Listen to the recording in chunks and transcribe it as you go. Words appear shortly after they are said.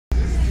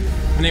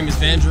My name is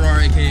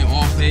Girard, aka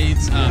All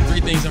Fades.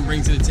 3 things I'm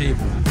bringing to the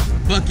table: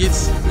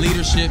 buckets,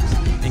 leadership,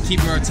 and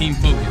keeping our team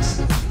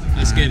focused.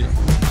 Let's get it.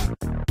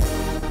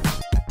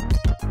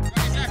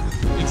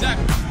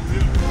 Exactly.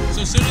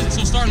 So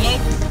start low.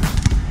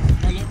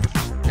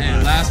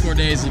 And last 4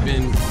 days have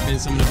been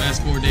some of the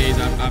best 4 days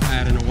I've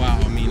had in a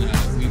while. I mean,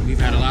 we've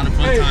had a lot of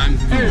fun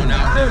times. We've been going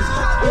out. It's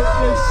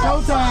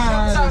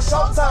showtime.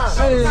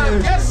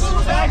 Guess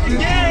who's back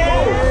again?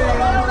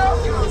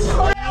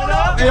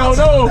 Hey, yo,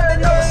 no.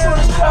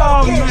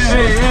 Oh,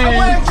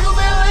 man.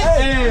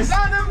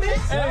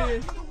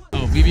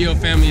 Oh, VBL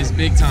family is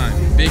big time,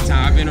 big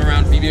time. I've been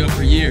around VBL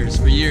for years,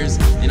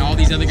 and all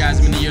these other guys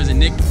have been the years, and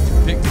Nick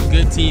picked a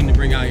good team to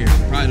bring out here.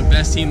 Probably the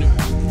best team,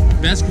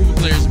 best group of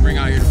players to bring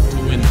out here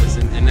to win this,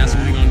 and that's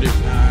what we're gonna do.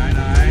 All right.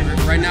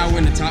 Right now we're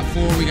in the top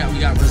 4. We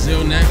got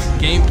Brazil next.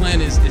 Game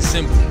plan is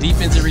simple: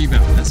 defense and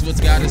rebound. That's what's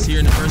got us here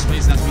in the first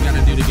place. That's what we got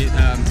to do to get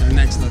to the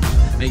next level,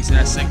 make to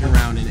that second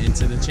round and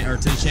to the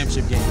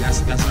championship game.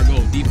 That's our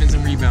goal: defense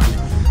and rebounding.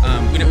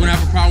 We don't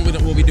have a problem with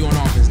what we do on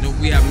offense. No,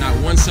 we have not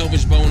one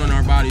selfish bone on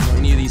our bodies on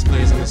any of these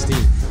players on this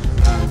team.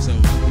 So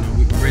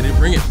we're ready to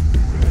bring it. All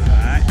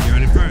right, you're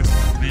on it first.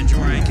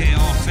 Girard, aka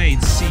All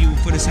Fades. See you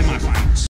for the semifinals.